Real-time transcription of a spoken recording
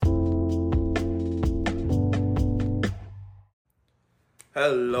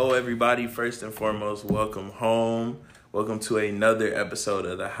Hello, everybody. First and foremost, welcome home. Welcome to another episode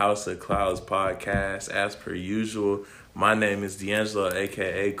of the House of Clouds podcast. As per usual, my name is D'Angelo,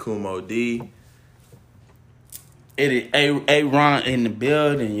 a.k.a. Kumo D. It is A-Ron in the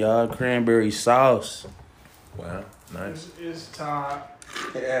building, y'all. Cranberry sauce. Wow, nice. It's Todd.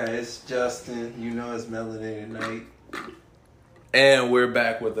 Yeah, it's Justin. You know it's Melanated Night. And we're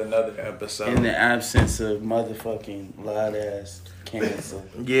back with another episode. In the absence of motherfucking loud-ass cancel.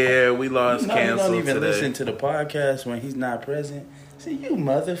 Yeah, we lost cancel You don't even today. listen to the podcast when he's not present. See, you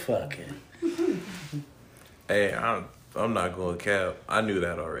motherfucker. Hey, I'm not going to cap. I knew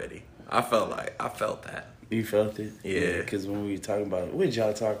that already. I felt that. You felt it? Yeah. Because when we were talking about it, what did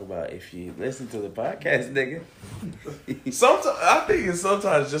y'all talk about if you listen to the podcast, nigga? Sometimes I think it's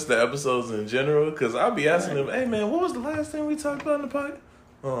sometimes just the episodes in general, because I'll be asking them, hey man, what was the last thing we talked about in the podcast?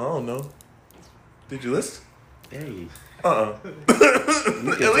 Oh, I don't know. Did you listen? Hey. At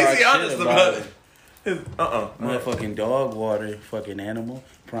least he honest about it. Motherfucking dog water, fucking animal,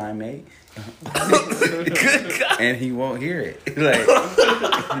 primate. Good God. And he won't hear it. Like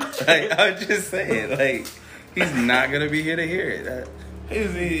I'm just saying, like, he's not gonna be here to hear it.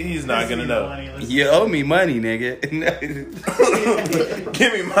 He's not gonna know. You owe me money, nigga.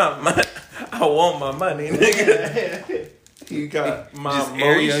 Give me my money. I want my money, nigga. You got my Just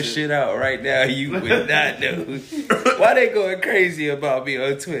air your motion. shit out right now. You would not know. Why they going crazy about me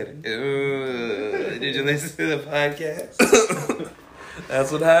on Twitter? Did you listen to the podcast?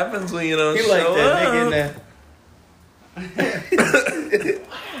 That's what happens when you don't He show like that up. nigga in there.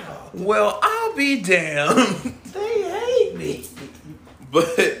 Well, I'll be damned. They hate me.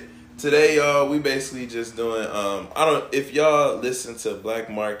 But today, y'all, we basically just doing. If y'all listen to Black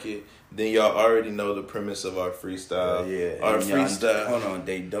Market, then y'all already know the premise of our freestyle. Yeah. Our and y'all- freestyle. Hold on,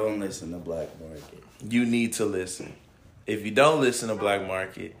 they don't listen to Black Market. You need to listen. If you don't listen to Black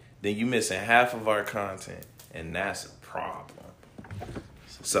Market, then you missing half of our content, and that's a problem.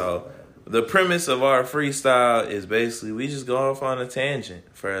 So, the premise of our freestyle is basically we just go off on a tangent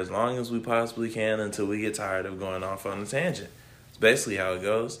for as long as we possibly can until we get tired of going off on a tangent. It's basically how it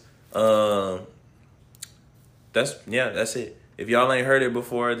goes. That's it. If y'all ain't heard it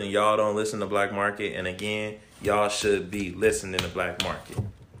before, then y'all don't listen to Black Market, and again, y'all should be listening to Black Market.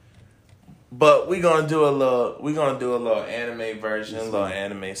 But we gonna do a little anime version, a little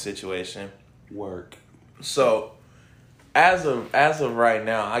anime situation. Work. So, as of right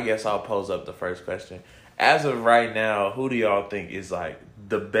now, I guess I'll pose up the first question. As of right now, who do y'all think is like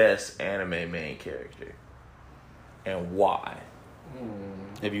the best anime main character, and why?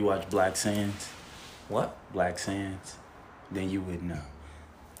 Have you watched Black Sands? What? Black Sands? Then you would know.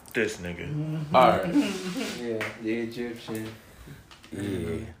 This nigga. All right. Yeah, the Egyptian.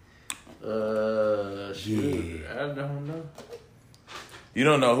 Yeah. Shoot. I don't know. You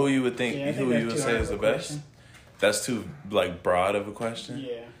don't know who you would think, Yeah, I think who that's you would too say hard is of the a best? question. That's too like broad of a question.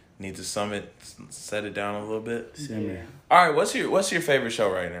 Yeah. Need to set it down a little bit. Simmer. Yeah. All right, what's your favorite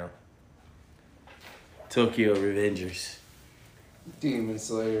show right now? Tokyo Revengers. Demon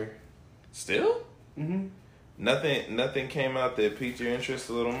Slayer. Still? Mm-hmm. Nothing came out that piqued your interest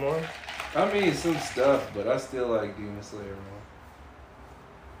a little more? I mean, some stuff, but I still like Demon Slayer more.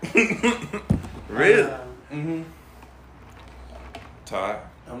 Really? Mm-hmm. Todd?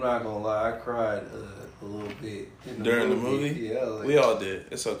 I'm not gonna lie, I cried a little bit in During the movie? Yeah, like, We all did.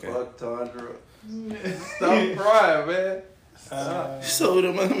 It's okay. fuck Tundra. Stop crying, man. So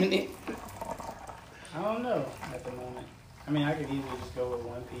the money. I don't know at the moment. I mean, I could easily just go with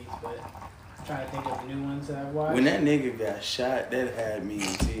One Piece, but I'm trying to think of the new ones that I've watched. When that nigga got shot, that had me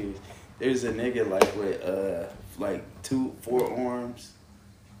in tears. There's a nigga like with like 4 arms,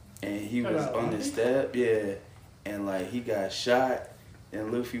 and he was About on One the Piece? step, yeah, and like he got shot,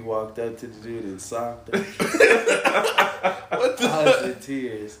 and Luffy walked up to the dude and socked him. What the I was in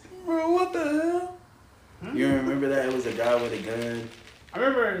tears. Bro, what the hell? You remember that? It was a guy with a gun. I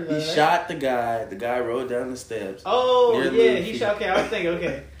remember He shot the guy. The guy rode down the steps. Oh Near yeah, Luffy. he shot. Okay, I'm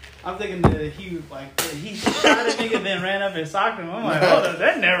thinking that he shot a nigga, then ran up and socked him. I'm like, oh,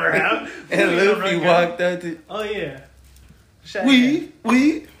 that never happened. And Luffy Luffy run walked up to. Oh yeah. Shot We.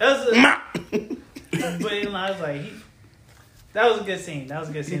 That was Ma. but I was like, that was a good scene. That was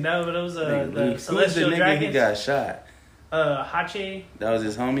a good scene. That was the Who's the Celestial nigga Dragons. who got shot? Hache. That was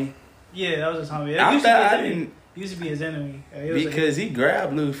his homie. Yeah, that was his homie. I That thought I used, didn't used to be his enemy. It was because he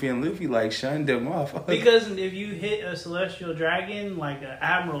grabbed Luffy and Luffy like shunned him off. because if you hit a Celestial Dragon, like an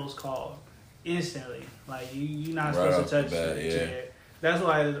Admiral's called instantly. Like you're not Right supposed to off touch the bat, it. yeah. That's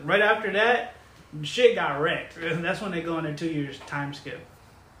why right after that, shit got wrecked. That's when they go on their 2 years time skip.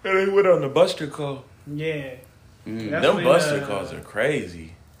 And they went on the Buster Call. Yeah. That's Them when, Buster calls are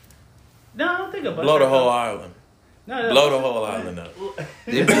crazy. No, I don't think a Buster Blow the whole call. island. No, Blow the whole island up.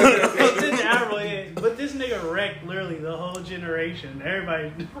 It's in the Admiral, yeah. But this nigga wrecked literally the whole generation.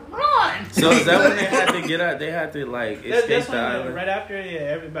 Everybody run. So is that when they had to get out? They had to like escape That's the when island. right after, yeah,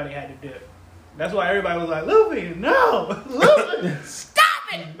 everybody had to dip. That's why everybody was like, Luffy, no, Luffy,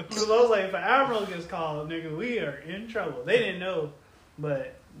 stop it. Because I was like, if an Admiral gets called, nigga, we are in trouble. They didn't know,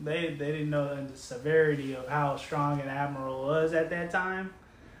 but they didn't know the severity of how strong an Admiral was at that time.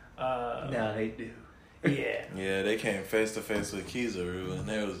 Now they do. Yeah. Yeah, they came face to face with Kizaru, and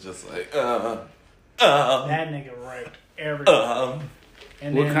they was just like, That nigga wrecked everything.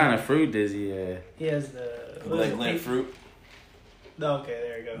 And What then kind of fruit does he have? He has the glint fruit. Okay,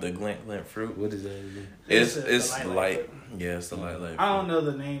 there you go. The glint fruit. What is that? It's the light. Yeah, it's the light. I don't know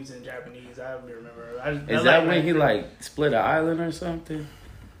the names in Japanese. I don't remember. Is that when he like split an island or something?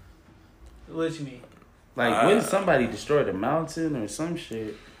 What you mean? Like when somebody destroyed a mountain or some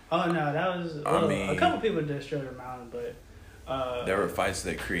shit. Oh no, that was. I mean, a couple people destroyed the mountain, but there were fights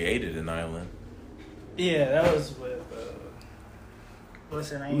that created an island. Yeah, that was with what's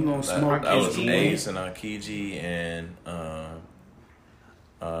her name? You gonna smoke That was Aokiji. Ace and Aokiji and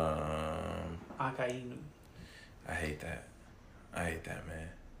Akainu. I hate that. I hate that man.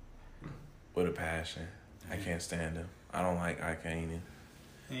 With a passion. I can't stand him. I don't like Akainu.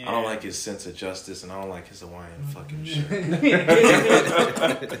 Yeah. I don't like his sense of justice, and I don't like his Hawaiian fucking shit.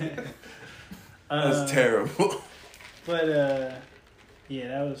 That's terrible. But yeah,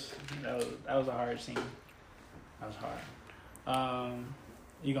 that was a hard scene. That was hard.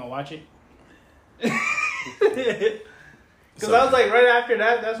 You gonna watch it? Because I was like, right after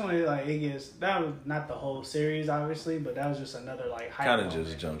that, that's when it gets. That was not the whole series, obviously, but that was just another hype kind of moment.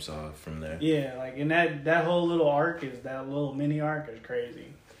 just jumps off from there. Yeah, and that whole little arc that little mini arc is crazy.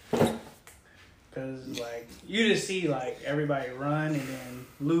 Cause you just see everybody run, and then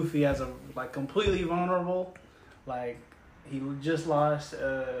Luffy as a completely vulnerable, he just lost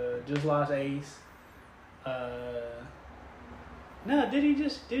Ace. No, did he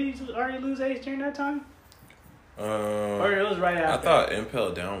already lose Ace during that time? Or it was right after. I thought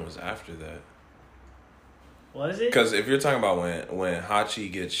Impel Down was after that. Was it? Because if you're talking about when Hachi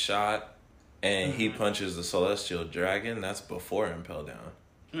gets shot and he punches the Celestial Dragon, that's before Impel Down.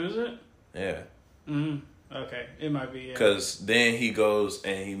 Is it? Yeah. Okay, it might be. Because then he goes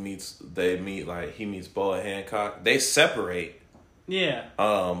and he meets Boa Hancock. They separate. Yeah.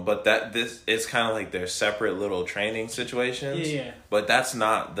 But it's kind of like their separate little training situations. Yeah. But that's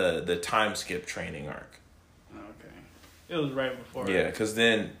not the time skip training arc. Okay. It was right before. Yeah, because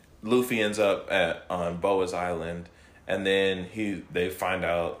then Luffy ends up on Boa's Island, and then they find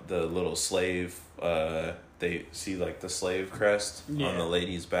out the little slave. They see the slave crest on the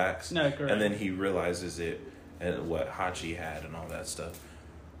ladies' backs. No, correct. And then he realizes it and what Hachi had and all that stuff.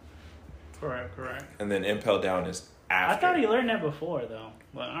 Correct. And then Impel Down is after. I thought he learned that before though.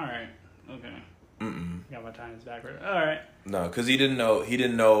 But all right, okay. Got my times backward. All right. No, because he didn't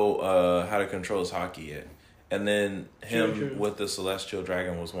know how to control his hockey yet. And then him with the Celestial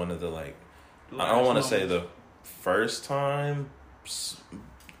Dragon was one of the I don't want to say the first time,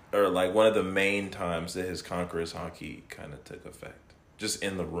 or one of the main times that his Conqueror's hockey kind of took effect. Just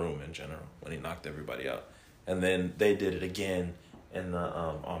in the room in general when he knocked everybody out. And then they did it again in the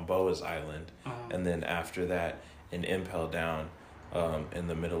on Boa's Island, and then after that in Impel Down, in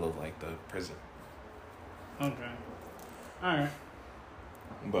the middle of the prison. Okay. All right.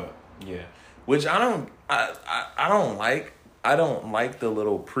 But yeah, which I don't like the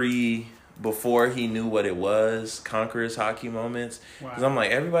little before he knew what it was Conqueror's hockey moments, because I'm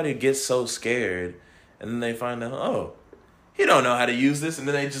like, everybody gets so scared, and then they find out, oh, he don't know how to use this, and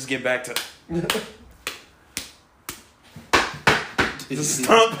then they just get back to just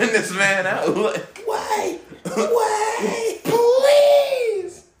stomping this man out. Wait,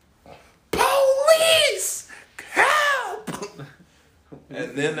 police, help!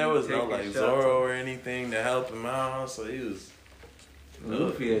 And then there was no Zoro or anything to help him out, so he was.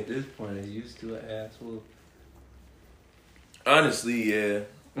 Luffy at this point is used to an ass whoop. Honestly, yeah.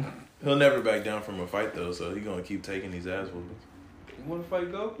 He'll never back down from a fight though, so he's gonna keep taking these ass whoopings. You wanna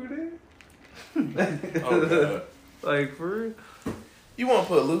fight Goku then? Oh god. For real? You wanna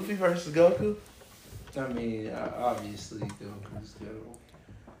put Luffy versus Goku? I mean, obviously Goku's good.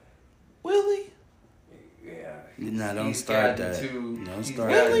 Willie? Yeah. Nah, don't start that. Don't start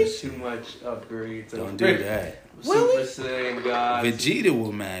that. Too much upgrades. Don't do that. Super Saiyan God. Vegeta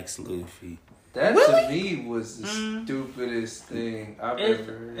will max Luffy. That to me was the stupidest thing I've ever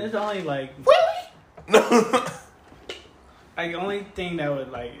heard. It's only Willie? No. Like, the only thing that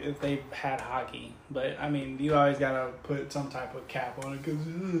would, like, if they had hockey. But, I mean, you always gotta put some type of cap on it,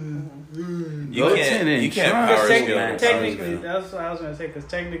 because... You can't power skill. Technically, that's what I was gonna say, because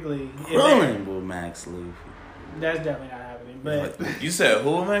technically... Krillin will Max Luffy. That's definitely not happening, but... You said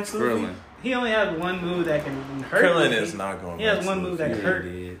who, Max Luffy? Krillin. He only has one move that can hurt Krillin Luffy. is not going to He has one move that can hurt.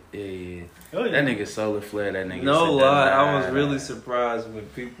 Yeah. Oh, yeah. That nigga solar flare. That nigga. No said lie, that I was really surprised when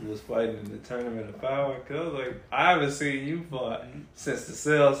people was fighting in the Tournament of Power. Cause I was like, I haven't seen you fight since the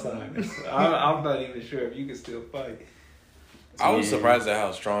Cell Saga. So I'm not even sure if you can still fight. I was surprised at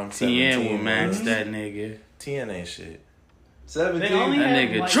how strong Tien will 17 max was. that nigga. Tien ain't shit. 17. They only That have,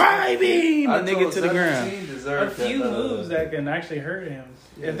 nigga like, driving I the nigga told to the ground. 17 a deserved few that, moves that can actually hurt him.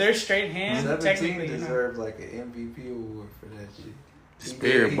 Yeah. If they're straight hand, 17 technically, you know. deserved like an MVP award for that shit.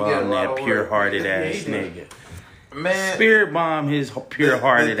 Spirit He bomb get a lot that of pure work. hearted Yeah, ass he did. nigga. Man, Spirit bomb his pure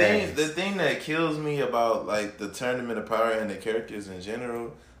hearted ass. The thing that kills me about like the Tournament of Power and the characters in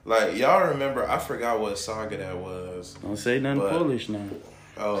general, like y'all remember, I forgot what saga that was. Don't say nothing But- foolish now.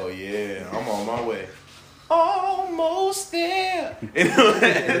 Oh yeah, I'm on my way. Almost there.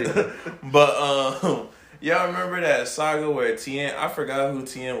 But y'all remember that saga where Tien? I forgot who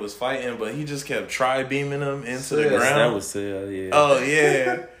Tien was fighting, but he just kept tri-beaming him into the Yes, ground. That was Cell, yeah. Oh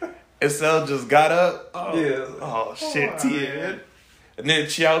yeah. And Cell just got up. Oh, Yeah. Oh shit, Oh, Tien. man. And then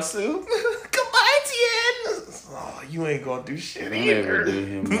Chiaotzu. Goodbye, Tien. Oh, you ain't gonna do shit Don't ever either. do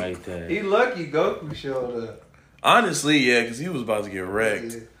him like that. He lucky Goku showed up. Honestly, yeah, because he was about to get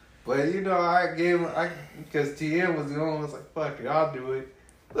wrecked. Yeah. But you know, I gave him, because TM was the only one was like, fuck it, I'll do it.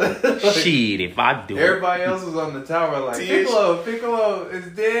 Like, Shit, if I do it. everybody else was on the tower like, T- Piccolo is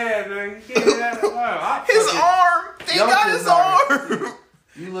dead, man. He can't get out of the fire. His arm! They got his arm!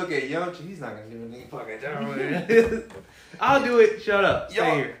 You look at Yamcha, he's not gonna do anything fucking tower. I'll do it. Shut up.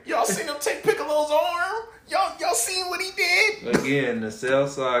 Stay here. Y'all seen him take Piccolo's arm? Y'all seen what he did? Again, the Cell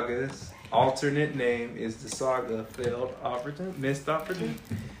Saga's alternate name is the Saga of Failed Missed Opportunity.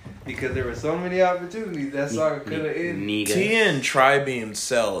 Because there were so many opportunities that saga could have ended. Nigga. Tien tri-beamed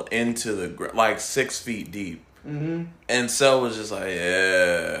Cell into the like 6 feet deep. Mm-hmm. And Cell was just like,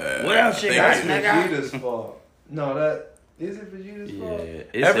 yeah. What else you Think got, it's- nigga? Vegeta's fault. No, that is it Vegeta's Yeah, fault?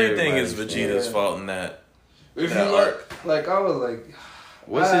 it's Everything is everybody's Vegeta's fault. fault in that. If That you arc. like I was like,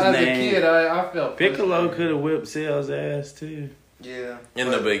 What's as his a name? kid, I felt Piccolo frustrated. could have whipped Cell's ass too. Yeah. In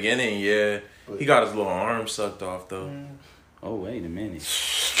the beginning, yeah. He got his little arm sucked off though. Oh wait a minute.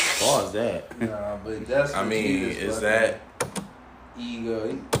 Pause that. Nah, but that's. I mean, Vegeta's is fucking that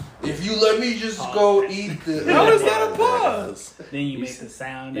ego? If you let me just go eat the. how is that a pause? Then you make the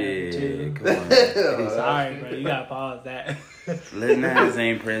sound Yeah, at it too. come on. Sorry, bro. You gotta pause that. Lil Nas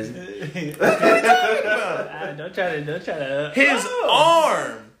ain't present. Don't try to. His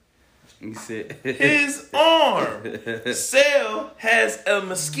arm! You said His arm! Cell has a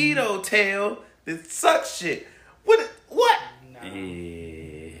mosquito tail that sucks shit. What? Yeah.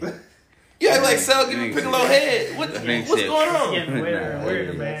 You act like Cell giving Piccolo head. What's Makes going sense. on? Getting weirder and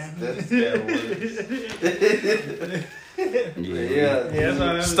weirder, man. That's worse. Yeah. Yeah. That's what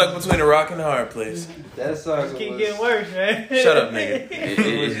I'm Stuck between a rock and a hard place. That saga Keep was. getting worse, man. Shut up,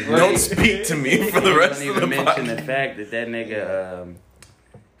 nigga. Don't speak to me for the rest Don't of the even mention the podcast. fact that nigga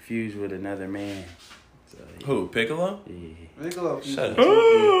fused with another man. So, yeah. Who? Piccolo? Yeah. Piccolo. Shut up.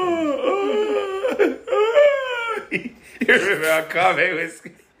 You remember our comment was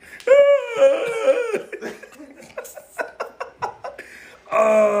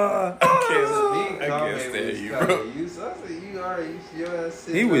I can't stand you, bro.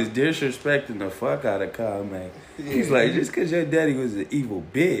 he was disrespecting the fuck out of Kame. He's like, just cause your daddy was an evil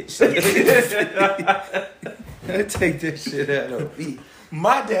bitch. I take this shit out of me.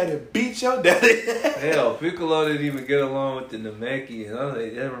 My daddy beat your daddy. Hell, Piccolo didn't even get along with the Namekians. And I was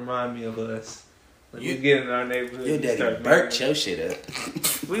like, that remind me of us. When you get in our neighborhood. Your you daddy start burnt making- your shit up.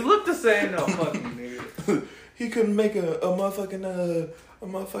 We look the same though, fucking nigga. He couldn't make a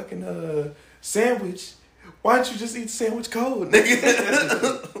motherfucking sandwich. Why don't you just eat the sandwich cold,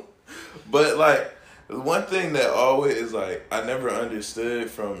 nigga? But like one thing that always like I never understood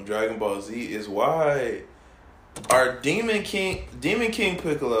from Dragon Ball Z is why are Demon King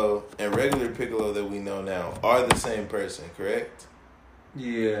Piccolo and regular Piccolo that we know now are the same person, correct?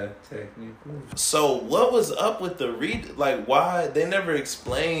 Yeah, technically. So what was up with the why they never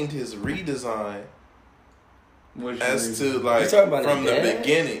explained his redesign Which as reason? to like You talking about from his the dad?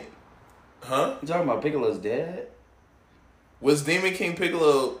 beginning? Huh? You talking about Piccolo's dad? Was Demon King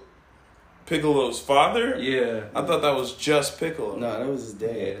Piccolo's father? Yeah. I thought that was just Piccolo. No, that was his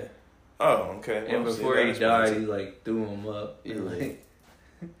dad. Yeah. Oh, okay. And Well, see, before that he explains died, it. he like threw him up. Yeah. Like,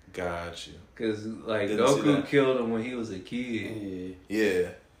 Got you. Cause like Didn't see Goku that. killed him when he was a kid. Yeah. Yeah.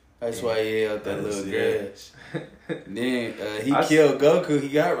 That's why he held I that didn't little see that. grass. Then he I killed Goku. He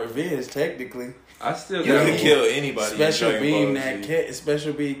got revenge, technically. I still You got can kill anybody. in Special Dragon beam Ball that Z. cat.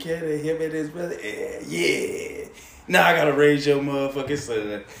 Special beam cat and him and his brother. Yeah. Now I gotta raise your motherfucking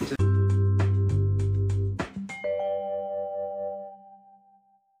son.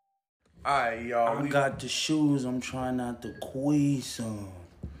 Alright, y'all. I got the shoes. I'm trying not to queeze some.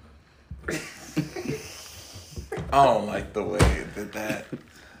 I don't like the way that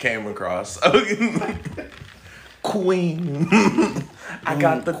came across. Queen. I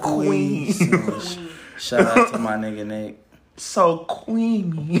got the queen. Shout out to my nigga Nate. So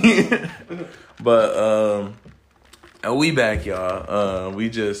queeny. But and we back, y'all.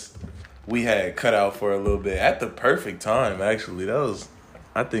 We had cut out for a little bit at the perfect time. Actually, that was,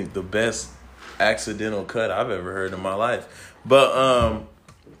 I think, the best accidental cut I've ever heard in my life. But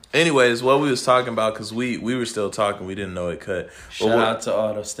anyways, what we was talking about, because we were still talking, we didn't know it cut. Shout out to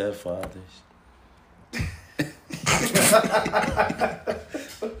all the stepfathers.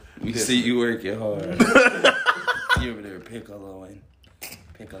 We see you working hard. You over there piccoloing.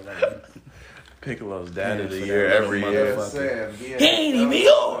 Piccolo's dad Yeah, of the for year that every little year. motherfucker. He ain't even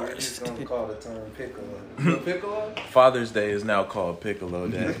yours. We're just gonna call the term Piccolo. Piccolo? Father's Day is now called Piccolo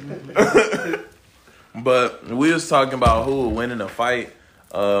Day. But we was talking about who would win in a fight.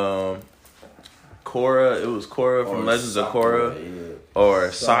 Korra, it was Korra from Legends of Korra,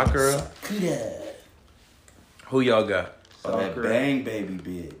 or Sakura. Who y'all got? Oh, that bang baby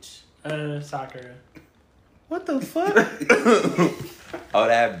bitch. Sakura. What the fuck? Oh,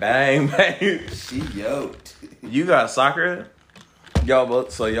 that bang bang. She yoked. You got Sakura? Y'all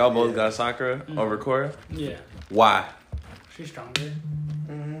both got Sakura over Korra? Yeah. Why? She's stronger.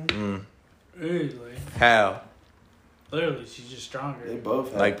 Mm. Easily. How? Literally, she's just stronger. They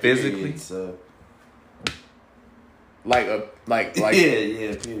both have Like physically? periods, so. Like yeah,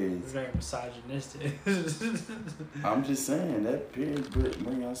 It's periods. very misogynistic. I'm just saying that period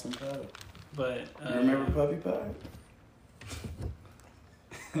bring out some power. But You remember Puppy Pie?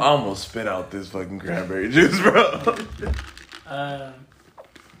 I almost spit out this fucking cranberry juice, bro.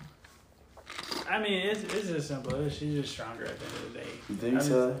 I mean, it's just simple. She's just stronger at the end of the day. You think I mean,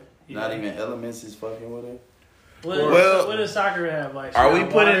 so? yeah. Not even Elements is fucking with her. What does Sakura have? Like, Are she we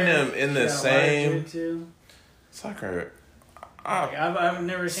got putting water, them in she the got same- water jutsu. Sakura. Like, I've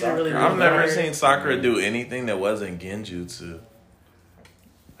never seen her really. I've do never water. seen Sakura do anything that wasn't genjutsu.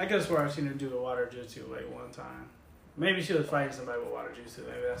 I could have swore I've seen her do a water jutsu like one time. Maybe she was fighting somebody with water jutsu.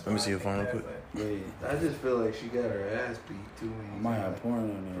 Maybe that's. Let me why see I your phone think real that, quick. Yeah. I just feel like she got her ass beat too I many might have times porn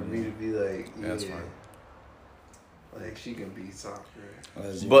on for there. me to be like, yeah, That's fine. like she can beat Sakura.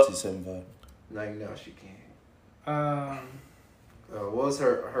 But- 0275. Like no, she can't. but- What was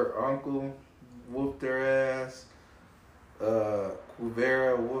her uncle whooped her ass?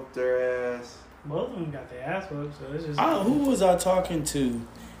 Kuvera whooped her ass. both of them got their ass whooped, so it's just. Who was I talking to?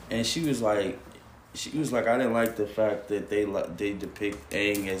 And she was like, I didn't like the fact that they depict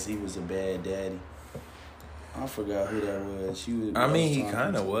Aang as he was a bad daddy. I forgot who that was. I mean, he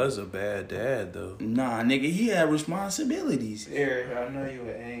kind of was a bad dad, though. Nah, nigga, he had responsibilities. Eric, I know you an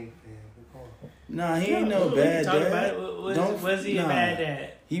Aang fan. Come on. Nah, he ain't no What bad you talking dad. about? Was he a bad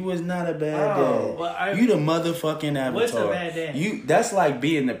dad? He was not a bad Oh, well, dad. You the motherfucking Avatar. What's a bad dad? That's like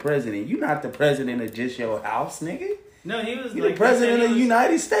being the president. You not the president of just your house, nigga. No, he was You like the president he of the was-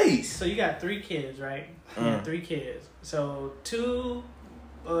 United States. So you got 3 kids, right? You got 3 kids. So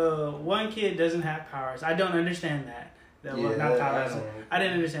one kid doesn't have powers. I don't understand that. Not powers. I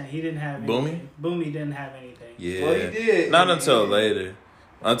didn't understand. He didn't have Boomy? anything. Boomy didn't have anything. Yeah. Well, he did. Not until later.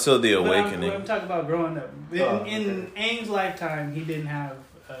 Until the But awakening. I'm talking about growing up. In okay. Aang's lifetime, he didn't have.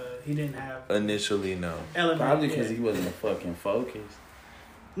 Initially, no. Element. Probably because yeah. he wasn't fucking focused.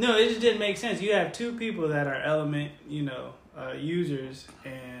 No, it just didn't make sense. You have 2 people that are element, users,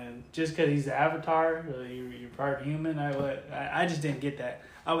 and just because he's the Avatar, you're part human. I just didn't get that.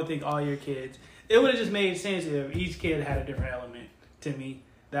 I would think all your kids. It would have just made sense if each kid had a different element. To me,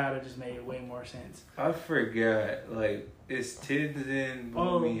 that would have just made way more sense. I forgot. Like, it's Tenzin,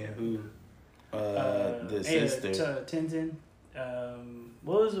 Boomy, and who? The sister. Tenzin.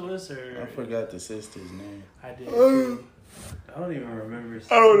 What was her? I forgot the sister's name. I did. Too. I don't even remember.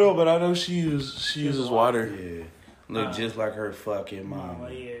 I don't know, but I know she uses water. Yeah. Look just like her fucking mom. Oh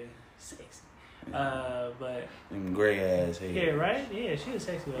yeah, sexy. But Them gray ass hair. yeah, right? Yeah, she was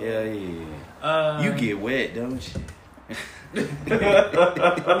sexy. Yeah. You get wet, don't you?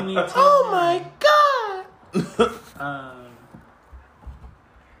 Oh my god.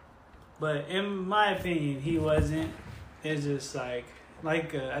 But in my opinion, he wasn't. It's just like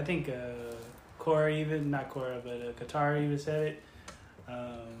like I think Korra but Katara even said it.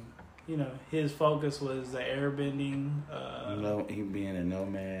 You know, his focus was the airbending, he being a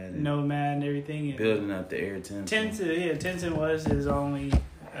nomad, and everything, and building up the air temple. Tenzin was his only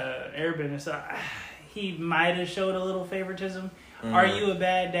airbender, so he might have showed a little favoritism. Are you a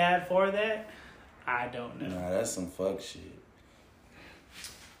bad dad for that? I don't know. Nah, that's some fuck shit.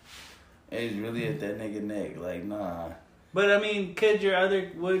 It's really at that nigga neck, like nah. But I mean,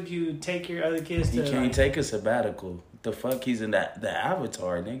 would you take your other kids to? He can't take a sabbatical. The fuck, he's in the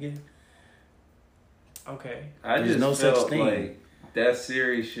Avatar, nigga. Okay. I There's just no felt such thing. like that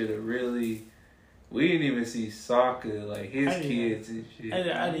series should have really. We didn't even see Sokka, like his kids and shit.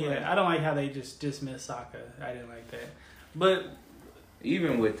 I don't like how they just dismissed Sokka. I didn't like that. But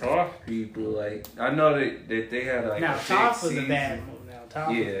even with Toph people, like I know that they had like now a big Toph was a season. bad move. Now Toph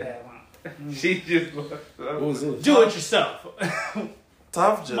was a bad one. She just What was it? Do it yourself.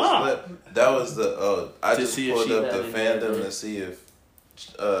 Toph just Mom. that was the I To just see if pulled she up had the any fandom idea. to see if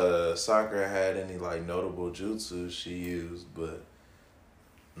Sakura had any like notable jutsu she used, but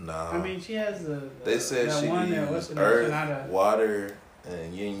nah. I mean, she has the they said that she one could that use was earth, water,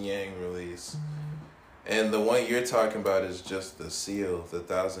 and yin yang release. And the one you're talking about is just the seal, the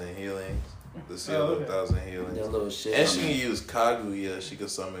 1,000 healings. The seal of 1,000 healings. That little shit. And she can use Kaguya. She can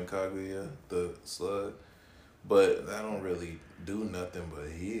summon Kaguya, the slug. But that don't really do nothing but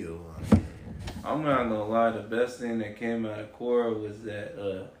heal. I mean, I'm not gonna lie, the best thing that came out of Korra was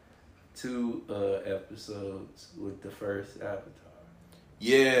that 2 episodes with the first Avatar.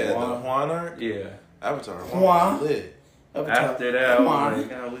 yeah, Juan. the Juan arc? Yeah. Avatar. Juan. Juan lit. After that, I Come was on.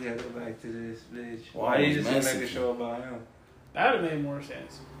 like, oh, we gotta go back to this bitch. Juan Why you was just make a Mexican. show about him? That would have made more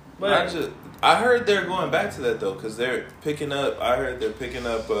sense. But I heard they're going back to that though, because they're picking up. I heard they're picking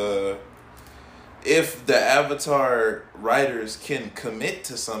up. If the Avatar writers can commit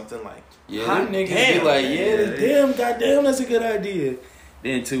to something like, Yeah, hot them niggas damn, be like, man. yeah, goddamn, that's a good idea.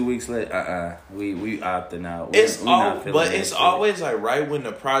 Then 2 weeks later, we opting out. It's We not all, feeling but that it's shit. always like right when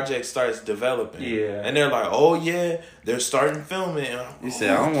the project starts developing. Yeah. And they're like, oh yeah, they're starting filming. You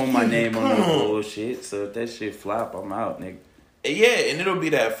said, I don't want my name on no Come on. bullshit, so if that shit flop, I'm out, nigga. Yeah, and it'll be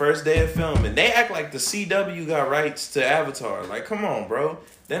that first day of filming. They act like the CW got rights to Avatar. Like, come on, bro.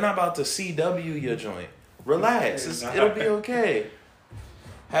 They're not about to CW your joint. Relax. It'll be okay.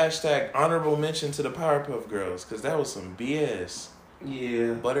 Hashtag honorable mention to the Powerpuff Girls, because that was some BS.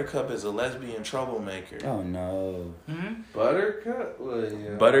 Yeah. Buttercup is a lesbian troublemaker. Oh, no. Buttercup? Well,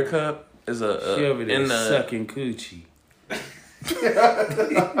 yeah. Buttercup is a She over there in the sucking coochie.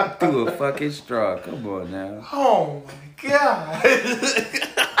 Through a fucking straw. Come on now. Oh my god.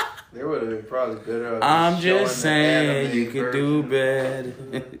 They would have been probably better off I'm showing just the saying anime you could do version.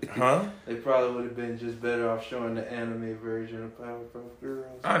 better. Huh? They probably would have been just better off showing the anime version of Powerpuff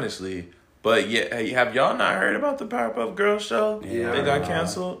Girls. Honestly. But yeah, hey, have y'all not heard about the Powerpuff Girls show? Yeah. They got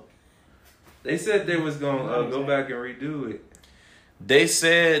canceled. They said they was gonna go back and redo it. They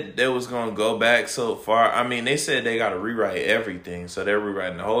said they was gonna go back so far. I mean, they said they gotta rewrite everything. So they're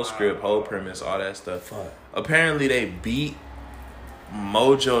rewriting the whole script, whole premise, all that stuff. Fuck. Apparently they beat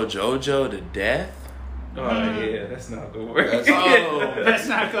Mojo Jojo to death. Oh yeah, that's not gonna work. that's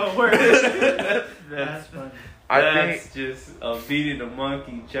not gonna work. That's funny. That's just a beating the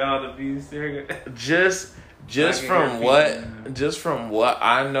monkey, child abuse there. Just I can from hear what people. just from what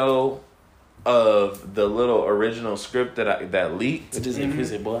I know of the little original script that leaked. What is it,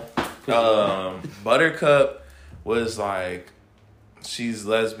 pussy boy? Buttercup was like, she's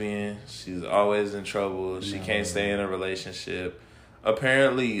lesbian. She's always in trouble. She can't stay in a relationship.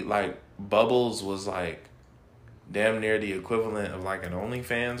 Apparently, like, Bubbles was like damn near the equivalent of like an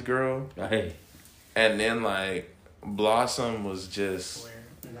OnlyFans girl. Hey. And then like Blossom was just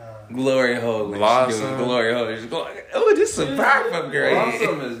Glory hole. Blossom. Glory hole. Oh, this is a Powerpuff girl.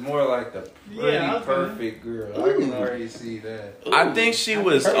 Blossom is more like the pretty Yeah, perfect girl. I can already see that. I think she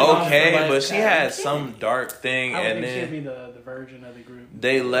was heard about okay, her, but she had some dark thing, I would and think she'd then be the virgin of the group.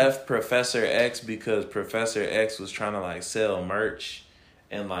 they left Professor X because Professor X was trying to like sell merch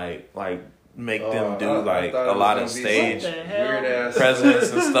and like make them do like a lot of stage What the hell? weird ass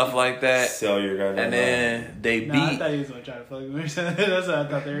presents and stuff like that. Sell your goddamn And then they No, I beat. thought he was gonna try to fuck me. That's what I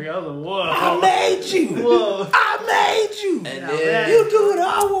thought they were. I was like, whoa. I made you. Whoa. I made you. And Now then that- You do what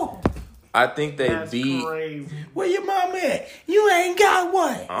I want. I think they That's beat. crazy. Where your mom at? You ain't got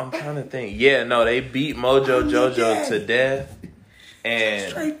one. I'm trying to think. Yeah, no, they beat Mojo Jojo to death, and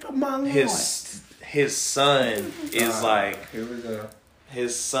Straight from my lawn. his son is like. Here we go.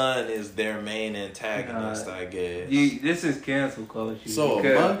 His son is their main antagonist, I guess. This is cancel culture. So a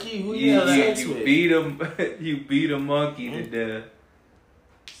because monkey? Who You, you have you, sex you with? beat him. You beat a monkey to death.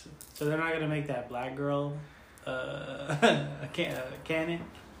 So they're not gonna make that black girl canon.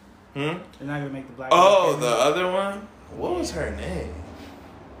 Hmm? They're not gonna make the black. Oh, girl the canon? other one. What was her name?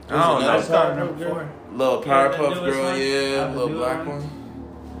 I Was don't it know. I started number 4. Little Yeah, the Powerpuff newest Girl, one. yeah, The little new black one.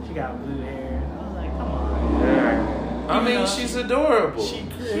 one. She got blue hair. I was like, come on. I mean, she's adorable.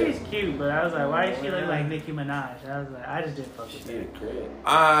 She's cute, but I was like, why does she look like Nicki Minaj? I was like, I just didn't fuck with that.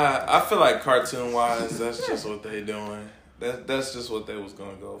 I feel like cartoon wise, that's just what they doing. That's just what they was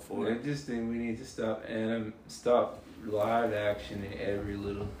gonna go for. I just think we need to stop live action in every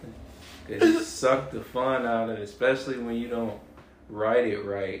little thing. Cause it suck the fun out of it, especially when you don't write it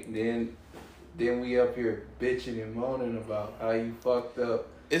right. Then we up here bitching and moaning about how you fucked up.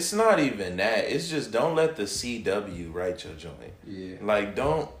 It's not even that. It's just don't let the CW write your joint. Yeah. Like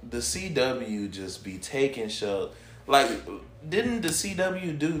don't the CW just be taking show. Like didn't the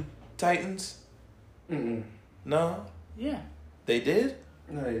CW do Titans? Mm-mm. No, Yeah. they did.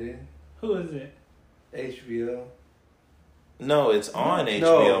 No, they didn't. Who is it? HBO. No, it's on No.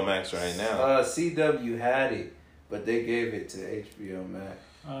 HBO Max right now. CW had it, but they gave it to HBO Max.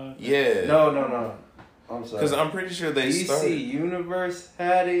 Yeah. No. I'm sorry. Because I'm pretty sure they DC started. Universe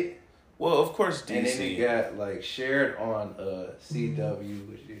had it, Well, of course, DC. and then it got like shared on CW,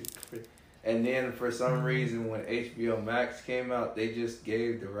 which is. And then for some reason, when HBO Max came out, they just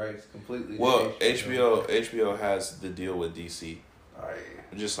gave the rights completely. Well, to HBO has the deal with DC, Alright.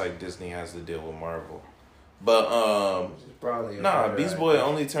 just like Disney has the deal with Marvel. But Which is probably a nah, better Beast idea. Boy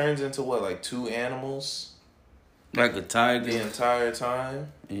only turns into what, like 2 animals Like a tiger. the entire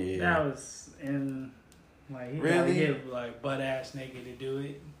time. Yeah. That was in, like, he gotta Really? get, like, butt ass naked to do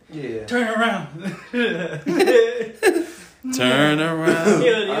it. Yeah. Turn around. Turn around.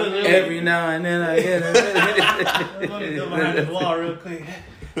 Every Every now and then I get I'm gonna go behind the wall real quick.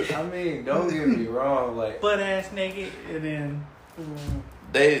 I mean, don't get me wrong. Like, Butt ass naked, and then.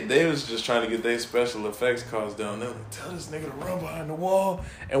 They was just trying to get their special effects costs down. They're like, tell this nigga to run behind the wall,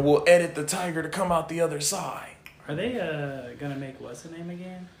 and we'll edit the tiger to come out the other side. Are they gonna make what's the name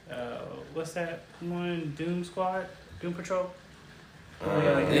again? What's that one? Doom Squad? Doom Patrol? They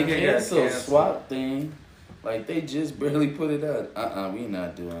Yeah, cancel cancel. swap thing. Like they just barely put it out. We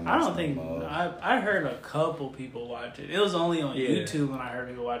not doing this. I don't think no more. I heard a couple people watch it. It was only on Yeah. YouTube when I heard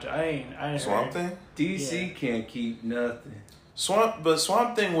people watch it. I ain't Swamp heard. Thing? DC can't keep nothing.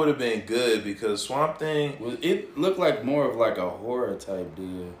 Swamp Thing would have been good because Swamp Thing, Well, it looked like more of like a horror type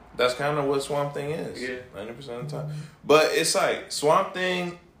deal. that's kind of what Swamp Thing is. Yeah. 90% of the time. But it's like Swamp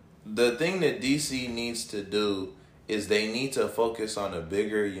Thing, the thing that DC needs to do is they need to focus on a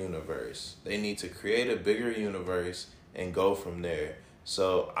bigger universe. They need to create a bigger universe and go from there.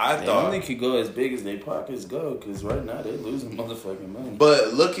 So I They thought, only could go as big as their pockets go, because right now they're losing motherfucking money.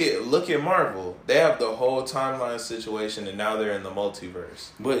 but look at Marvel. They have the whole timeline situation, and now they're in the multiverse.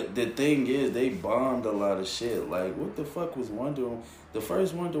 But the thing is, they bombed a lot of shit. Like, what the fuck was Wonder Woman? The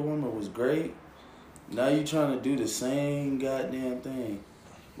first Wonder Woman was great. Now you trying to do the same goddamn thing.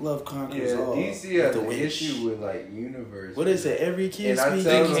 Love conquers Yeah, all. DC has The an Witch. issue with like universe. What is it? Every kid And I speaks.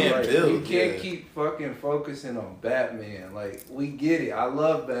 tell They them, can't like, build, you can't yeah. keep fucking focusing on Batman. Like, we get it. I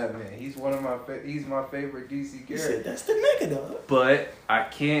love Batman. He's one of my he's my favorite DC You character. said that's the nigga, dog. But I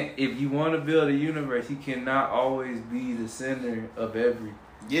can't. If you want to build a universe, he cannot always be the center of every.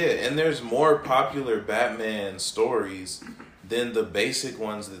 Yeah, and there's more popular Batman stories than the basic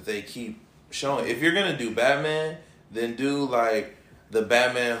ones that they keep showing. If you're gonna do Batman, then do like the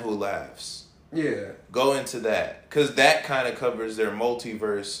Batman Who Laughs. Yeah. Go into that, because that kind of covers their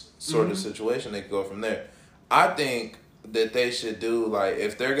multiverse sort of situation. They can go from there. I think that they should do like,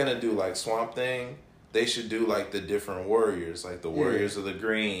 if they're gonna do like Swamp Thing, they should do like the different warriors, like the Warriors of the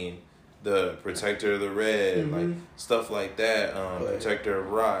Green, the Protector of the Red, like stuff like that. But- Protector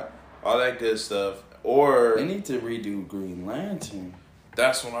of Rock, all that good stuff. Or They need to redo Green Lantern.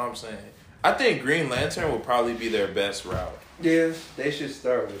 that's what I'm saying. I think Green Lantern will probably be their best route. Yeah, they should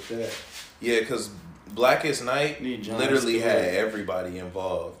start with that. Yeah, because Blackest Night Need Jon literally Stewart. had everybody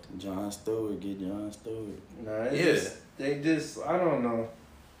involved. John Stewart, get John Stewart. Nah, Yeah. they just, I don't know.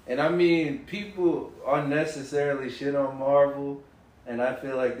 And I mean, people unnecessarily shit on Marvel, and I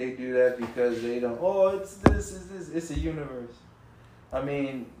feel like they do that because they don't, it's this, it's a universe. I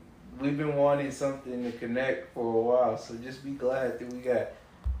mean, we've been wanting something to connect for a while, so just be glad that we got,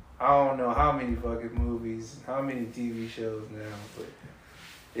 I don't know how many fucking movies, how many TV shows now, but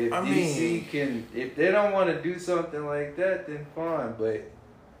if DC can, if they don't want to do something like that, then fine, but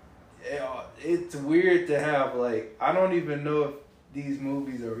it's weird to have, like, I don't even know if these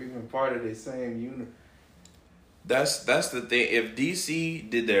movies are even part of the same universe. That's the thing. If DC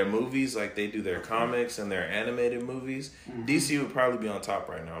did their movies like they do their comics and their animated movies, DC would probably be on top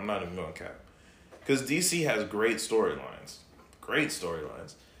right now. I'm not even going to cap. Because DC has great storylines. Great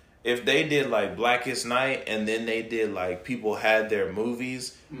storylines. If they did like Blackest Night and then they did like people had their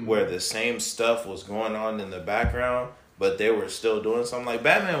movies where the same stuff was going on in the background, but they were still doing something. Like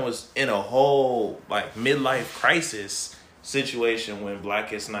Batman was in a whole like midlife crisis situation when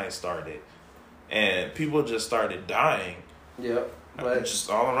Blackest Night started. And people just started dying. Yep. But just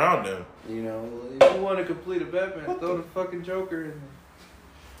all around him. you know, if you want to complete a Batman, throw the fucking Joker in there.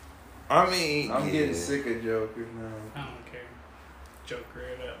 I mean, I'm getting sick of Joker now. I don't care. Joker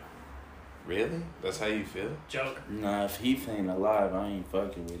it up. Really? That's how you feel? Joker. Nah, if Heath ain't alive, I ain't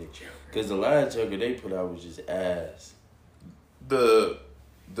fucking with it. Cause the last Joker they put out was just ass. The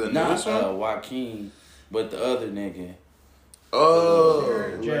Not newest one? Joaquin, but the other nigga.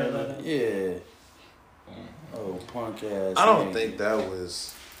 Oh. Jared Leto. Yeah. Oh, punk ass. I don't nigga. think that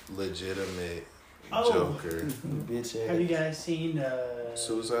was legitimate Oh. Joker. Bitch ass. Have you guys seen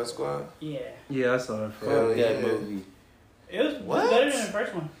Suicide Squad? Yeah. Yeah, I saw it. Fuck Hell that yeah. movie. It was What? better than the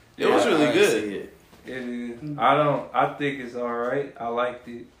first one. It was really I good. see it. It is. I think it's alright. I liked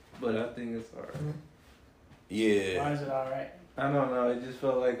it, but I think it's alright. Why Yeah. is it alright? I don't know. It just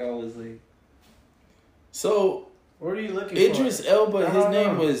felt like I was like. So What are you looking Idris for? Elba, his I don't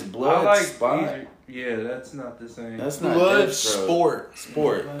name know. was I Blood like Spot. Yeah, that's not the same. That's not Blood Deathstroke. Sport.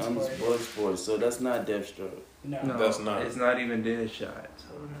 Sport. Blood I'm Sport. Blood Sport. So that's not Deathstroke. No. no, That's not. It's not even Deadshot.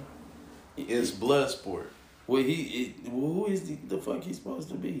 So no. It's Bloodsport. Well, who is the fuck he supposed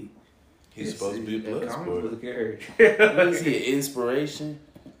to be? He's supposed to be a comic Bloodsport. book character. What is he? An inspiration?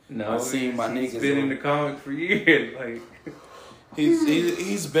 No, I seen my he's niggas been in on- the comic for years. Like,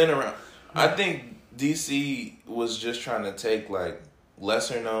 He's been around. I think DC was just trying to take like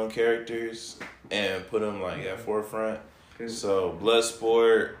lesser known characters and put them like at forefront. So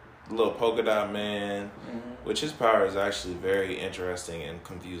Bloodsport, little polka dot man, which his power is actually very interesting and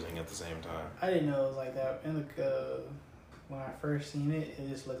confusing at the same time. I didn't know it was like that. In the when I first seen it, it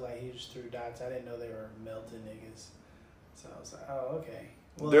just looked like he just threw dots. I didn't know they were melting niggas. So I was like, oh, okay.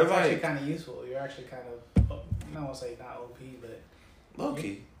 Well, They're it's actually like- kind of useful. You're actually kind of, I don't want to say not OP, but Low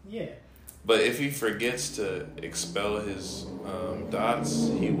key. yeah. But if he forgets to expel his dots,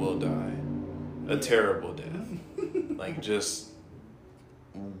 he will die a terrible death, like just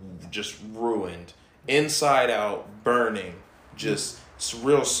ruined, inside out, burning. Just it's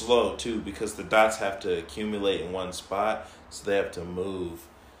real slow too because the dots have to accumulate in one spot, so they have to move.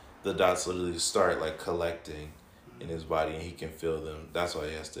 The dots literally start like collecting in his body, and he can feel them. That's why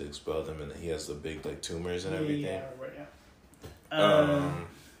he has to expel them, and he has the big like tumors and everything. Yeah, right,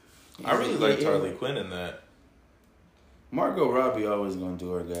 I really liked Harley Quinn in that. Margot Robbie always gonna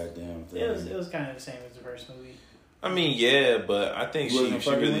do her goddamn thing. it was kind of the same as the first movie. I mean, yeah, but I think You she wasn't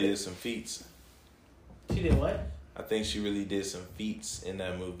fucking really with it? did some feats. She did what? I think she really did some feats in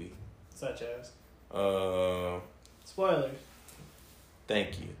that movie. Such as Uh, spoilers.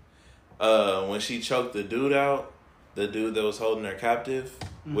 thank you. When she choked the dude out, the dude that was holding her captive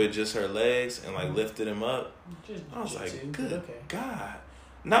with just her legs and like lifted him up, Just I was like, jujitsu, good okay. God.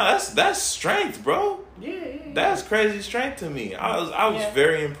 No, that's strength, bro. Yeah. That's crazy strength to me. I was Yeah.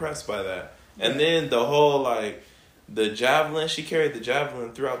 very impressed by that. And then the whole like the javelin, she carried the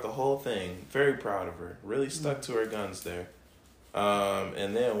javelin throughout the whole thing. Very proud of her. Really stuck to her guns there.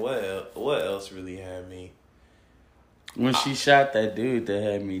 And then what else really had me? When she shot that dude that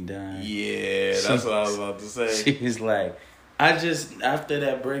had me dying. Yeah, that's what I was about to say. She was like, after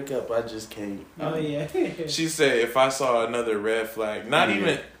that breakup, I just can't. Oh yeah. She said if I saw another red flag, not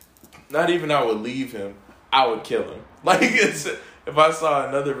even I would leave him, I would kill him. Like it's if I saw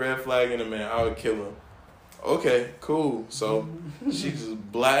another red flag in a man, I would kill him. Okay, cool. So she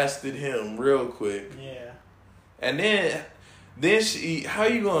just blasted him real quick. Yeah. And then she, how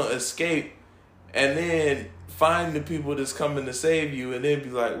you gonna escape and then find the people that's coming to save you and then be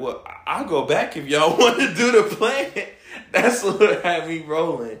like, well, I'll go back if y'all want to do the plan. That's what had me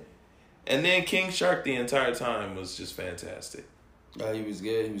rolling. And then King Shark the entire time was just fantastic. Oh, he was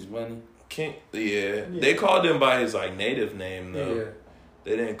good. He was funny. Yeah. They called him by his like native name though. yeah.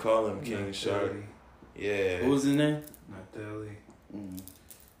 They didn't call him King Shark. Yeah. What was his name? Not Deli.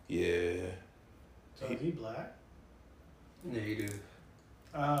 Yeah. So is he black? Native.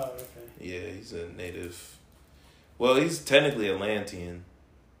 Oh, okay. Yeah, he's a native. Well, he's technically Atlantean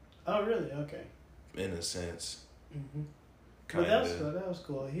Oh, really? Okay. in a sense. Mm-hmm. Kind But that was of. cool. That was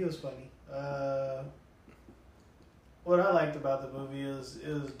cool. He was funny. What I liked about the movie is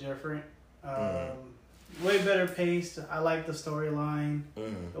it was different. Way better paced. I liked the storyline.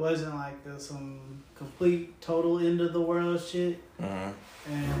 It wasn't like some complete, total end of the world shit. Mhm.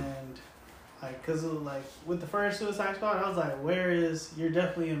 And like, cause of, like with the first Suicide Squad, I was like, you're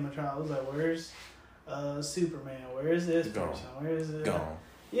definitely in Metropolis. I was like, where's Superman? Where is this Gone. person? Where is it? Gone.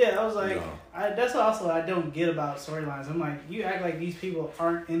 Yeah, I was like, Gone. that's also I don't get about storylines. I'm like, you act like these people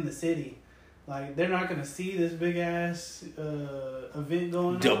aren't in the city. Like, they're not gonna see this big ass event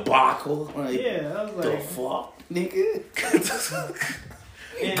going on. Debacle. Like, Yeah, I was the like, fuck, nigga?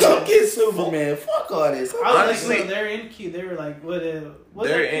 and, Go get Superman. Fuck all this. I was Honestly- like, so they're in Cuba. They were like, what? Was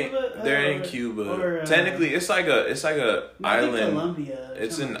They're that in Cuba? they're in Cuba. or, Technically, it's like a I think island. Colombia. or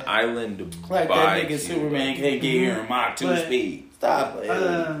It's something an like that. island Like by that nigga Cuba. Superman can't get here in Mach 2 But- speed. Stop it.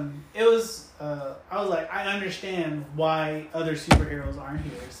 It was. I was like, I understand why other superheroes aren't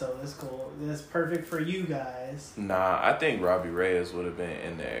here, so it's cool. It's perfect for you guys. Nah, I think Robbie Reyes would have been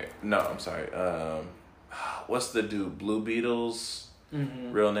in there. No, I'm sorry. What's the dude? Blue Beetle's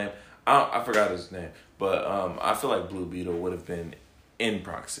real name? I forgot his name, but I feel like Blue Beetle would have been in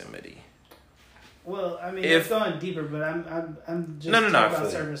proximity. Well, I mean, If- it's going deeper, but I'm just No, I talking feel about you.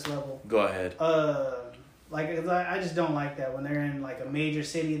 service level. Go ahead. Like, 'cause I just don't like that when they're in like a major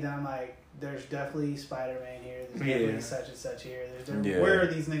city. Then I'm like, there's definitely Spider-Man here. There's definitely Yeah. such and such here. Yeah. Where are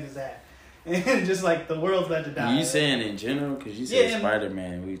these niggas at? And just like the world's about to die. You saying in general? Because you said Yeah,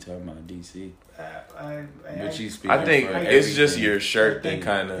 Spider-Man. We talking about DC. But you speaking I think for it's just everything. your shirt that Thank you,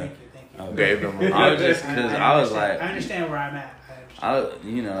 kind of thank you. Okay. gave them. I was just because I was understand. like, I understand where I'm at. I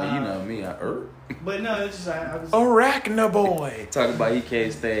understand. you know me. But no, it's just I was. Arachna boy. Talking about he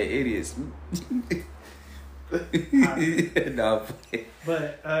can't stand idiots. No,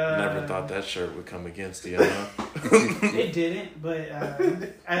 But Never thought that shirt would come against you. Huh? it didn't. But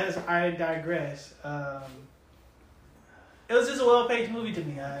as I digress, it was just a well-paced movie to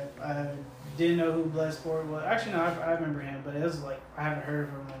me. I didn't know who Bloodsport was. Actually, no, I remember him, but it was like I haven't heard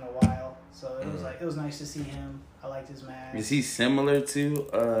of him in a while. So it was like it was nice to see him. I liked his mask. is he similar to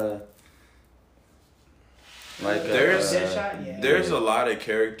like There's- Deadshot? Yeah. There's a lot of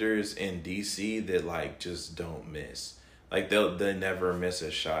characters in DC that like just don't miss. Like they never miss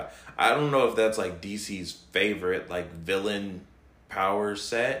a shot. I don't know if that's like DC's favorite like villain power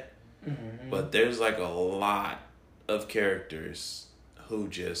set, but there's like a lot of characters who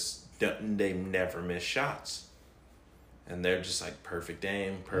just they never miss shots, and they're just like perfect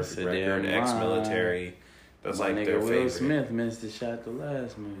aim, perfect That's a record, damn lie. ex-military. That's my like nigga their Will favorite. Smith missed the shot the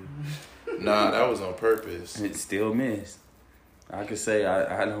last movie. Nah, that was on purpose. It still missed. I could say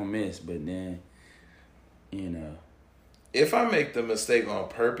I don't miss, but then you know. If I make the mistake on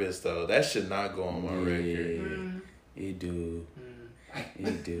purpose, though, that should not go on my record. Mm, It do.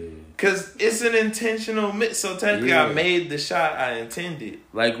 It do. Because it's an intentional miss. So technically, Yeah. I made the shot I intended.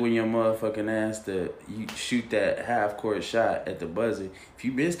 Like when your motherfucking ass you shoot that half court shot at the buzzer. If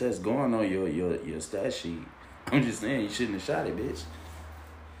you miss, that's going on your stat sheet. I'm just saying you shouldn't have shot it, bitch.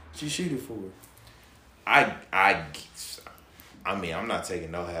 What you shoot it for? I mean, I'm not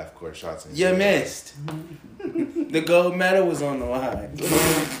taking no half court shots. In You shit. missed. The gold medal was on the line.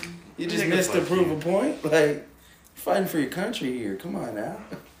 You just Nigga, missed to fuck prove you. a point. Like fighting for your country here. Come on now.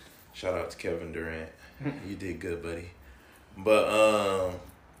 Shout out to Kevin Durant. You did good, buddy. But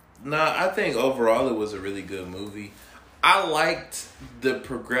I think overall it was a really good movie. I liked the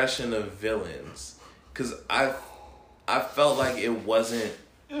progression of villains because I felt like it wasn't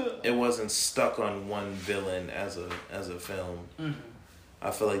stuck on one villain as a film. mm-hmm. I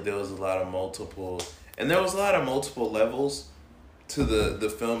feel like there was a lot of multiple levels to the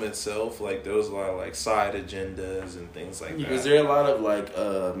film itself. Like there was a lot of like side agendas and things like that. Was there a lot of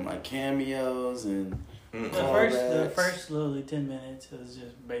like cameos and The callbacks? first literally 10 minutes was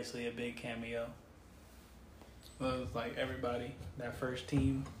just basically a big cameo. It was like everybody, that first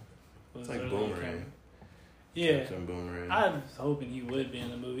team was It's like literally a Boomerang. cameo. Yeah. Captain Boomerang. I was hoping he would be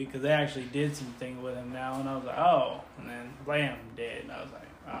in the movie because they actually did something with him now, and I was like, oh, and then blam, dead, and I was like,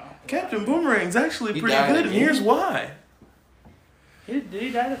 oh. Captain Boomerang's actually He pretty died good, and again? here's why. Did he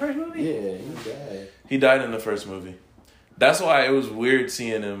die in the first movie? Yeah, he died. He died in the first movie. That's why it was weird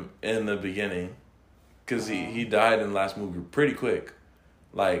seeing him in the beginning, because he died in the last movie pretty quick.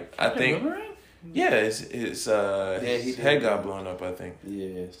 Like I Captain think, Boomerang? yeah, his he his did. head got blown up. I think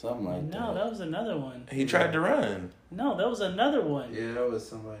Yeah, something like that. No, that was another one. he tried to run. No, that was another one. Yeah, that was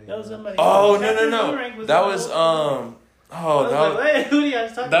somebody. That was somebody. Oh Captain no! Boomerang That in was the- oh I was that like, wait, who do you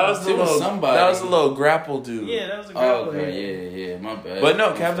guys talking that about? was the It was little somebody. that was the little grapple dude. Yeah, that was a Oh, girl. okay, yeah, my bad. But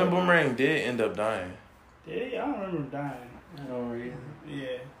no, Captain Boomerang did end up dying. Did he? I don't remember him dying. I don't really.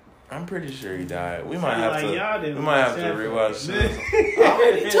 Yeah. I'm pretty sure he died. We might have Like, to. y'all didn't We might have watch to that rewatch fucking- this. I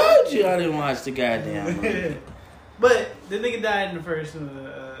already told you I didn't watch the goddamn movie. But The nigga died in the first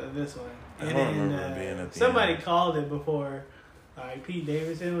this one. I And don't then remember being at the somebody end. called it before. Like Pete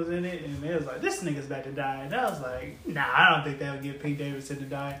Davidson was in it, and they was like, "This nigga's about to die." And I was like, "Nah, I don't think they would get Pete Davidson to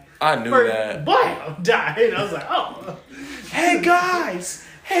die." I knew that. Bam, died. And I was like, "Oh, Hey guys,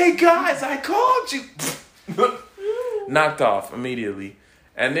 I called you. Knocked off immediately.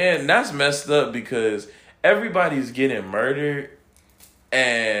 And then that's messed up because everybody's getting murdered.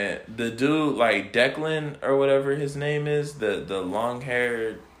 And the dude, like Declan or whatever his name is, the long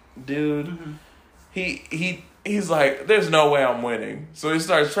haired dude, he's like, there's no way I'm winning. So he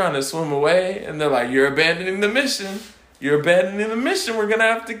starts trying to swim away, and they're like, you're abandoning the mission. We're gonna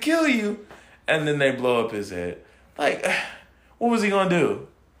have to kill you. And then they blow up his head. Like, what was he gonna do?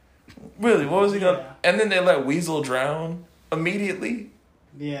 Really, what was he gonna? Yeah. And then they let Weasel drown immediately.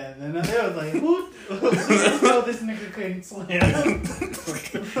 yeah." Then they was like, "Who know this nigga couldn't swim?"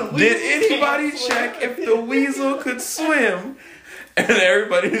 Did anybody check if the Weasel could swim? And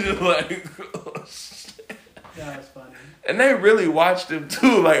everybody's just like, oh, shit. That was funny. And they really watched him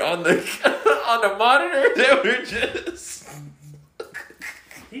too, like on the on the monitor. They were just.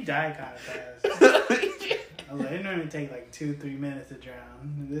 He died kind of fast. I was like, it normally take like 2-3 minutes to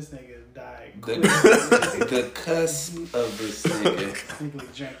drown. This nigga died quick. The cusp of this nigga. This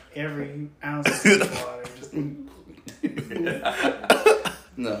nigga drank every ounce of water. Just,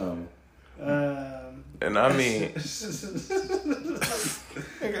 No. And I mean, I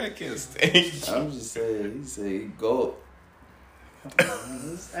can't stand. I'm just saying, he said go.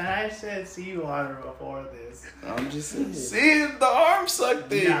 and I said seawater before this. I'm just saying. See, the arm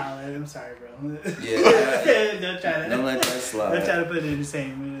sucked Nah, it. I'm sorry, bro. Yeah. Don't try to. Don't let that slide. Don't try to put it in the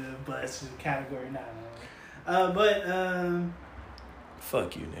same bus category. Nah. But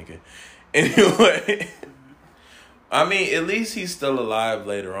Fuck you, nigga. Anyway, I mean, at least he's still alive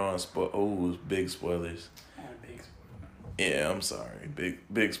later on. Big spoilers. Yeah, I'm sorry.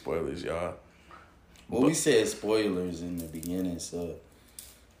 Big spoilers, y'all. Well, we said spoilers in the beginning, so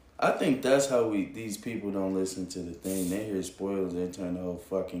I think that's how these people don't listen to the thing. They hear spoilers, they turn the whole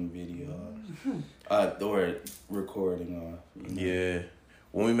fucking video off. Or recording off. You know? Yeah.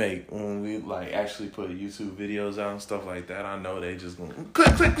 When we like actually put YouTube videos out and stuff like that, I know they just going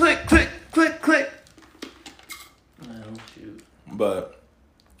click. oh shoot. But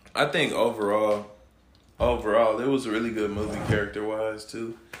I think overall, it was a really good movie character wise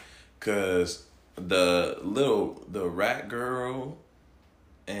too, cause the rat girl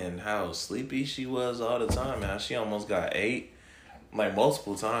and how sleepy she was all the time, and how she almost got ate like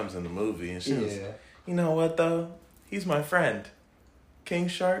multiple times in the movie, and she was, you know what though, he's my friend. King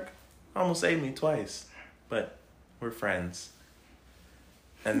Shark almost ate me twice, but we're friends.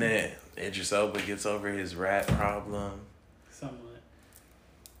 And then Idris Elba gets over his rat problem. Somewhat.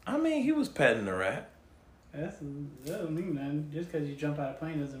 I mean, he was petting the rat. That doesn't mean nothing. Just because you jump out of a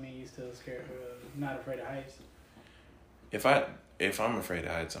plane doesn't mean you're still scared. Not afraid of heights. If I'm afraid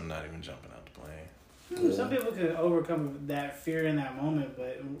of heights, I'm not even jumping out the plane. Yeah. Some people can overcome that fear in that moment,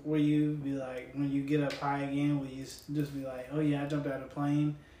 but will you be like, when you get up high again, will you just be like, oh yeah, I jumped out of a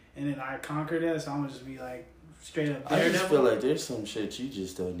plane and then I conquered that, so I'm gonna just be like straight up I just daredevil? feel like there's some shit you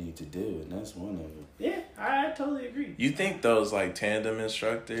just don't need to do, and that's one of them. Yeah, I totally agree. You think those like tandem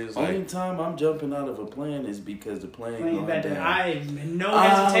instructors, Only like time I'm jumping out of a plane is because the plane Playing going back there, down. no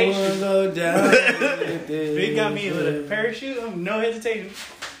hesitation. I wanna go down. If it got me with a parachute, I'm no hesitation.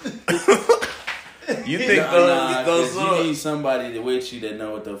 you think Nah, those 'cause little you need somebody with you that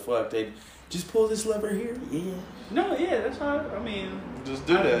know what the fuck they just pull this lever here. Yeah. No, yeah, that's why. I mean, just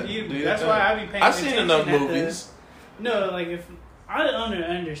do that. Do your that's thing. why I be paying. I've seen enough attention at movies. No, like if I don't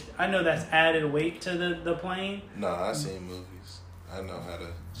understand, I know that's added weight to the plane. Nah, I've seen movies. I know how to.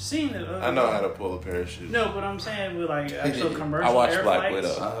 Seen it. I know how to pull a parachute. No, but I'm saying with like actual commercial I watched air Black flights.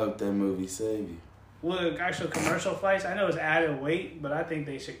 Widow. I hope that movie save you. With actual commercial flights, I know it's added weight, but I think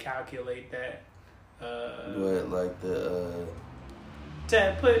they should calculate that. But like To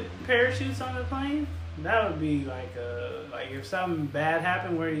put parachutes on the plane, that would be like if something bad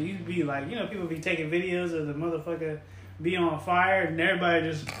happened where you'd be like, you know, people be taking videos of the motherfucker be on fire and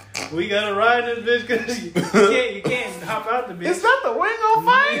everybody just, we gotta ride this bitch because you can't hop out the bitch. Is that the wing on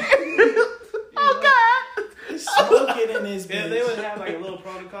fire? Oh God! it's smoking in this Yeah, bitch. they would have like a little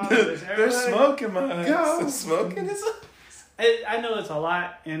protocol. There's There's smoke in my eyes. Go. There's smoke in his eyes. I know it's a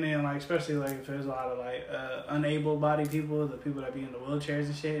lot, and then like especially like if there's a lot of like unable bodied people, the people that be in the wheelchairs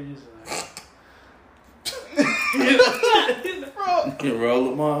and shit, and You roll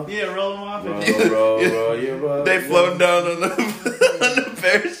them off. yeah, roll them off. Roll, you roll. They floating down on the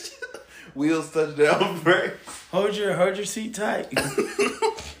parachute. Wheels touch down first. Hold your seat tight.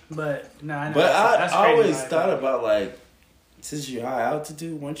 But no, I know But I that's always crazy, thought about like Since you're high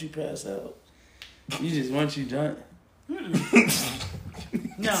altitude, once you pass out, once you jump. No.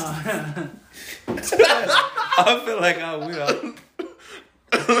 I feel like I will.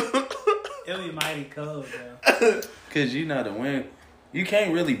 It'll be mighty cold, though. Cause you know the wind, you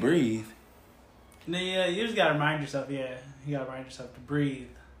can't really breathe. Yeah, you just gotta remind yourself. Yeah, you gotta remind yourself to breathe.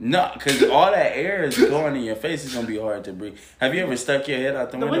 No, cause all that air is going in your face. It's gonna be hard to breathe. Have you ever stuck your head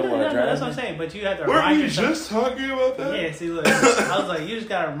out the window while driving? That's what I'm saying. But you have to remind yourself. just talking about that? Yeah. See, look, I was like, you just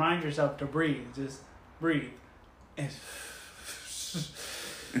gotta remind yourself to breathe. Just breathe. And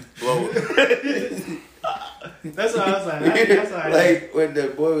Blow it. that's what I was like. That's what I Like when the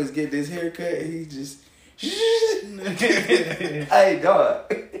boy was getting his haircut, he just. Hey, dog.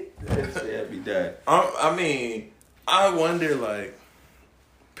 That shit be done. I mean, I wonder, like,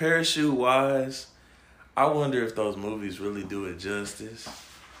 parachute wise, I wonder if those movies really do it justice.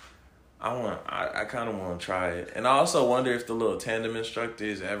 I kind of want to try it, and I also wonder if the little tandem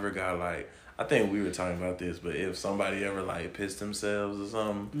instructors ever got like. I think we were talking about this, but if somebody ever like pissed themselves or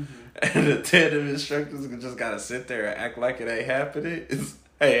something, and the tandem instructors just gotta sit there and act like it ain't happening. It's,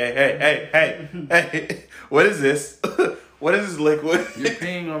 hey, what is this? What is this liquid? You're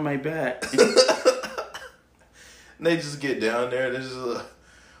peeing on my back. They just get down there. This is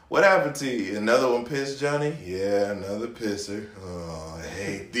what happened to you? Another one pissed, Johnny? Yeah, another pisser. Oh, I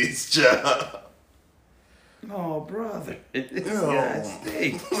hate this job. Oh, brother. This Oh. guy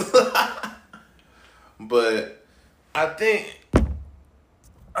stinks. But I think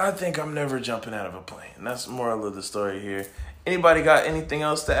I'm never jumping out of a plane. That's the moral of the story here. Anybody got anything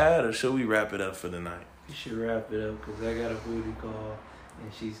else to add, or should we wrap it up for the night? You should wrap it up because I got a booty call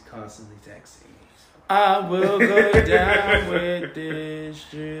and she's constantly texting me. I will go down with this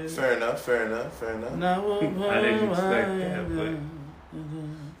shit. Fair enough. I didn't expect that, but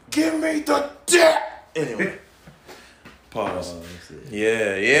Give me the dick. Anyway, pause.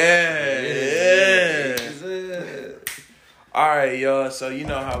 Yeah. All right, y'all. So you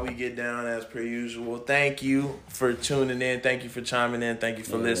know how we get down as per usual. Thank you for tuning in. Thank you for chiming in. Thank you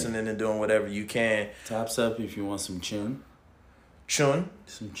for listening and doing whatever you can. Tops up if you want some chin. Chun.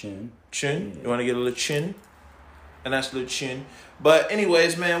 Some chin. Chin. You want to get a little chin? A nice little chin. But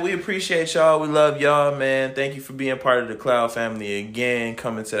anyways, man, we appreciate y'all. We love y'all, man. Thank you for being part of the Cloud family again,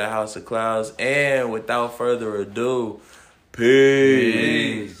 coming to the House of Clouds. And without further ado,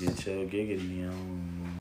 peace. Get your giggity on.